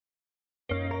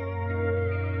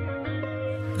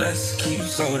Let's keep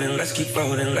floating, let's keep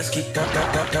floating, let's keep girl,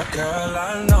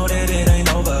 I know that it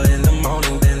ain't over in the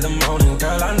morning,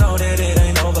 girl, I know that it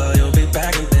ain't over, you'll be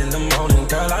back in the morning,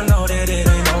 girl, I know that it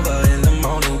ain't over in the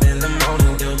morning,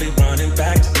 you'll be running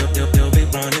back, you'll be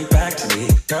running back to me,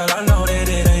 girl, I know that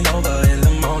it ain't over in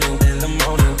the morning,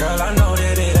 girl, I know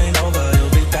that it ain't over, you'll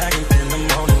be back in the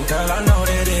morning, girl, I know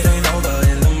that it ain't over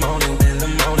in the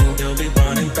morning, you'll be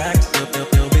running back,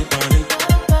 you'll be running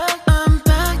back. I'm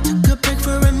back, took a break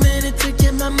for a minute to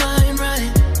get my mind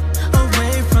right,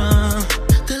 away from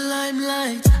the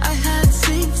limelight. I had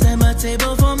seats at my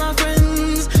table for my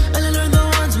friends, and I learned the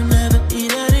ones who never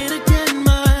eat at it again.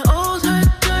 My old hurt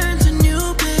turned to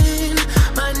new pain,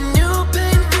 my new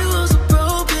pain fuels a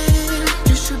propane.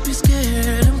 You should be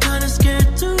scared, I'm kinda scared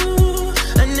too,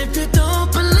 and if you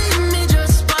don't believe me,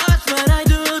 just watch what I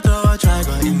do. Throw a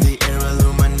triangle in the air,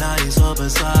 Illuminati so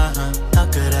bizarre, huh? How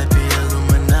could I be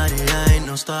Illuminati? I ain't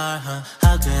no star, huh?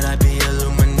 How could I be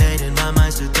illuminated? My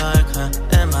mind's too dark, huh?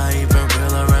 Am I even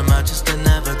real or am I just an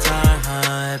avatar,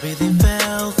 huh? Everything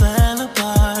fell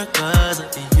apart cause of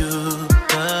you,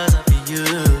 cause of you.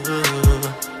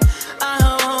 I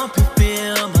hope you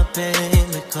feel my pain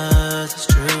because it's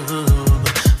true.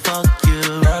 Fuck you.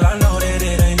 Girl, I know that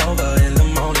it ain't over in the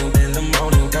morning,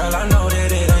 girl, I know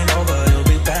that it ain't over, you'll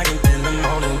be back in the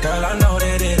morning, girl, I know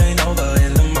that it ain't over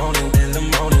in the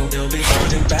morning, you'll be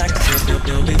running back,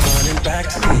 you'll be running back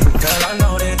to me, girl, I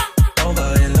know that over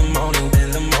in the morning,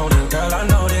 girl, I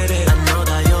know that it, I know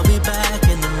that you'll be back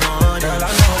in the morning, girl,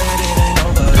 I know that it ain't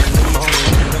over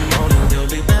in the morning,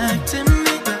 you'll be back to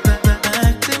me,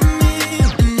 back to me.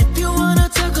 And if you wanna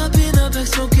talk, I'll be in the back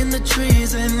smoking the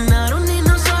trees, and I don't need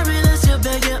no sorry unless you're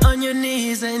begging on your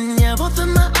knees. And yeah, both of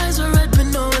my eyes are red, but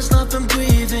no, it's not from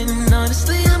grieving.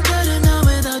 Honestly, I'm better now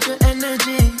without your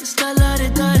energy. It's that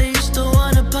la-di-da-di, you still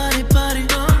wanna party.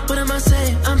 What am I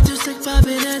saying? I'm too sick,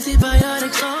 popping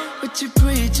antibiotics. What you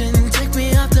preaching? Take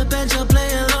me off the bench, I'll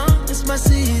play along. It's my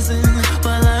season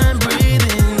while I'm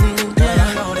breathing. girl,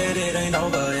 I know that it ain't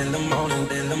over in the morning,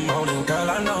 girl,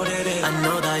 I know that it, I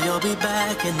know that you'll be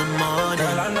back in the morning.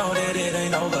 girl, I know that it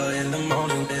ain't over in the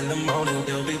morning,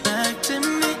 you'll be Back to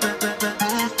me,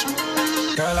 back to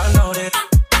me. girl, I know that,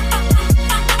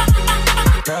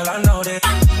 girl, I know that,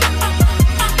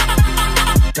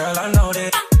 girl, I know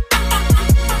that.